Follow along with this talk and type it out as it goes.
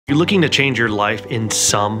You're looking to change your life in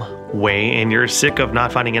some way and you're sick of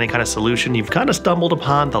not finding any kind of solution, you've kind of stumbled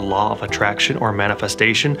upon the law of attraction or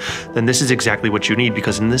manifestation, then this is exactly what you need,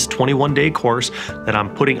 because in this 21-day course that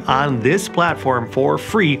I'm putting on this platform for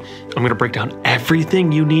free, I'm going to break down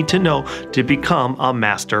everything you need to know to become a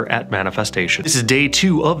master at manifestation. This is day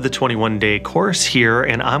 2 of the 21-day course here,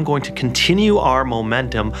 and I'm going to continue our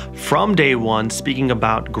momentum from day 1, speaking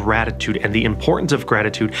about gratitude and the importance of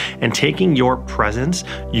gratitude and taking your presence,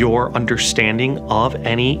 your understanding of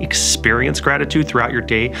any experience gratitude throughout your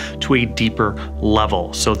day to a deeper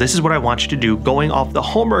level. So this is what I want you to do, going off the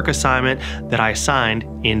homework assignment that I assigned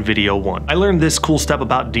in video 1. I learned this cool step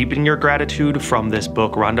about deepening your gratitude from this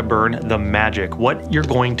book, Rhonda Byrne, The Magic. What you're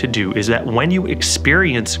going to do is that when you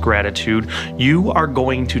experience gratitude, you are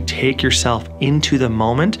going to take yourself into the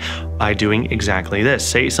moment by doing exactly this.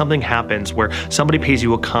 Say something happens where somebody pays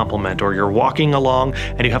you a compliment, or you're walking along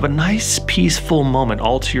and you have a nice peaceful moment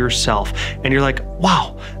all to yourself and you're like,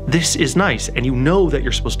 wow, this is nice. And you know that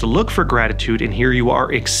you're supposed to look for gratitude, and here you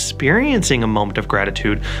are experiencing a moment of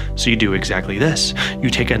gratitude. So you do exactly this. You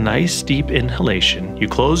take a nice deep inhalation. You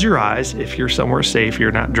close your eyes if you're somewhere safe,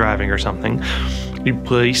 you're not driving or something. You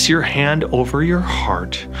place your hand over your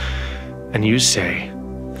heart and you say,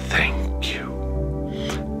 thank you.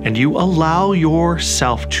 And you allow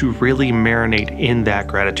yourself to really marinate in that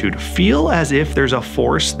gratitude. Feel as if there's a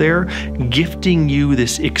force there gifting you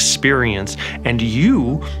this experience, and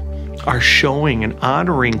you are showing and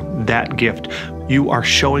honoring that gift. You are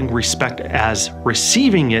showing respect as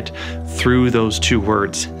receiving it through those 2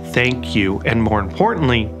 words, thank you, and more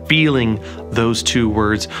importantly, feeling those 2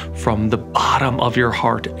 words from the bottom of your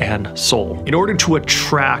heart and soul. In order to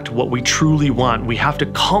attract what we truly want, we have to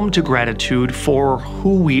come to gratitude for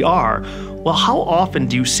who we are. Well, how often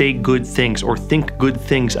do you say good things or think good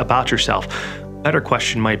things about yourself? Better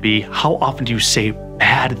question might be, how often do you say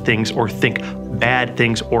bad things or think bad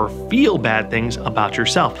things or feel bad things about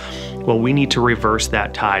yourself? Well, we need to reverse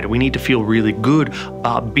that tide. We need to feel really good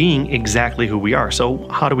about being exactly who we are. So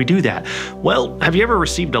how do we do that? Well, have you ever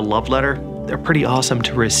received a love letter? They're pretty awesome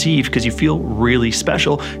to receive because you feel really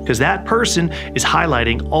special, because that person is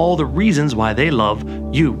highlighting all the reasons why they love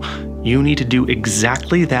you. You need to do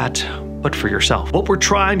exactly that, but for yourself. What we're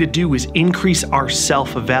trying to do is increase our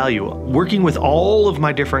self-value. Working with all of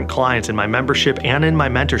my different clients in my membership and in my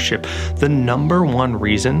mentorship, the number one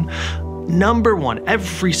reason,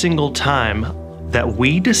 every single time that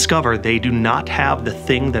we discover they do not have the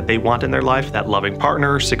thing that they want in their life, that loving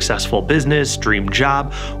partner, successful business, dream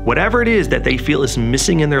job, whatever it is that they feel is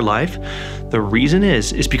missing in their life, the reason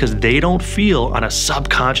is because they don't feel on a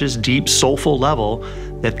subconscious, deep, soulful level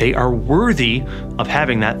that they are worthy of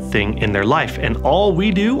having that thing in their life. And all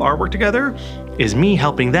we do, our work together, is me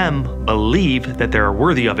helping them believe that they're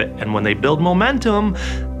worthy of it. And when they build momentum,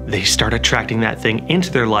 they start attracting that thing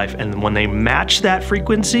into their life. And when they match that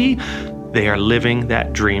frequency, they are living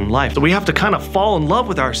that dream life. So we have to kind of fall in love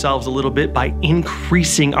with ourselves a little bit by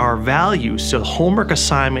increasing our value. So the homework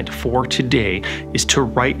assignment for today is to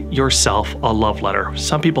write yourself a love letter.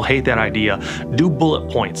 Some people hate that idea. Do bullet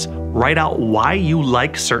points. Write out why you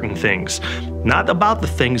like certain things. Not about the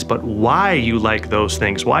things, but why you like those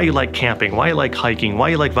things. Why you like camping, why you like hiking, why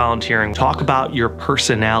you like volunteering. Talk about your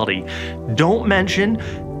personality. Don't mention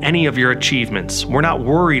any of your achievements. We're not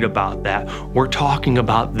worried about that. We're talking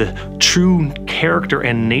about the true character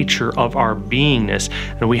and nature of our beingness,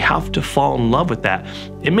 and we have to fall in love with that.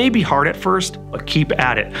 It may be hard at first, but keep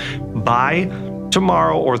at it. By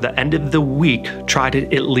tomorrow or the end of the week, try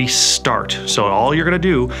to at least start. So all you're gonna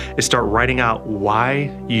do is start writing out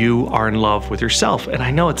why you are in love with yourself. And I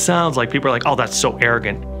know it sounds like people are like, oh, that's so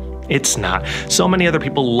arrogant. It's not. So many other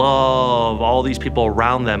people love all these people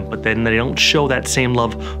around them, but then they don't show that same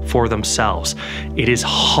love for themselves. It is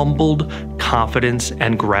humbled confidence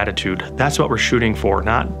and gratitude. That's what we're shooting for,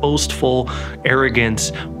 not boastful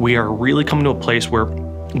arrogance. We are really coming to a place where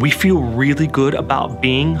we feel really good about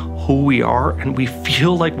being who we are, and we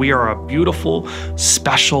feel like we are a beautiful,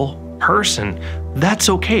 special person. That's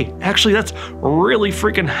okay. Actually, that's really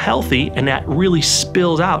freaking healthy, and that really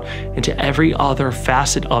spills out into every other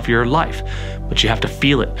facet of your life. But you have to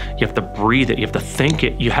feel it. You have to breathe it. You have to think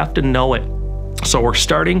it. You have to know it. So we're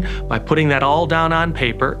starting by putting that all down on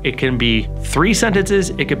paper. It can be 3 sentences,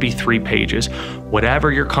 it could be 3 pages,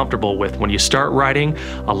 whatever you're comfortable with. When you start writing,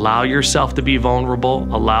 allow yourself to be vulnerable,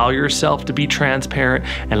 allow yourself to be transparent,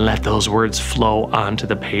 and let those words flow onto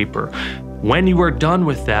the paper. When you are done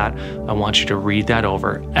with that, I want you to read that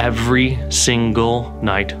over every single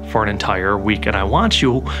night for an entire week. And I want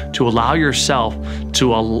you to allow yourself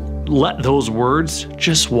to let those words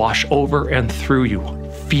just wash over and through you.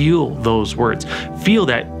 feel those words. Feel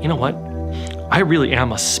that, you know what? I really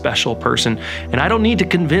am a special person, and I don't need to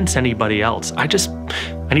convince anybody else. I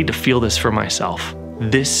need to feel this for myself.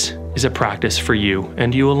 This is a practice for you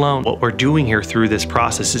and you alone. What we're doing here through this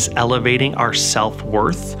process is elevating our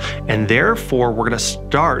self-worth, and therefore we're gonna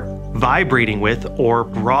start vibrating with or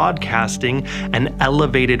broadcasting an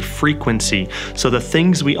elevated frequency. So the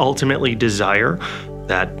things we ultimately desire,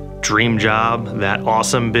 that dream job, that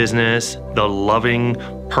awesome business, the loving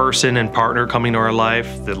person and partner coming to our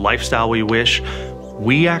life, the lifestyle we wish,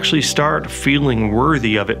 we actually start feeling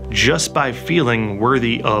worthy of it just by feeling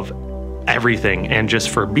worthy of everything and just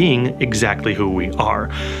for being exactly who we are.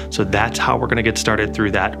 So that's how we're gonna get started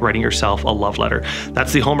through that, writing yourself a love letter.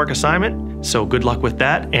 That's the homework assignment. So good luck with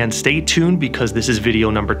that, and stay tuned because this is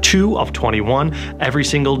video number 2 of 21. Every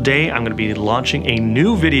single day, I'm gonna be launching a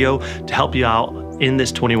new video to help you out in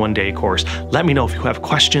this 21-day course. Let me know if you have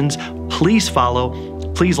questions. Please follow.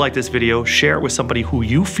 Please like this video, share it with somebody who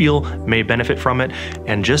you feel may benefit from it,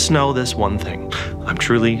 and just know this one thing: I'm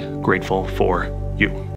truly grateful for you.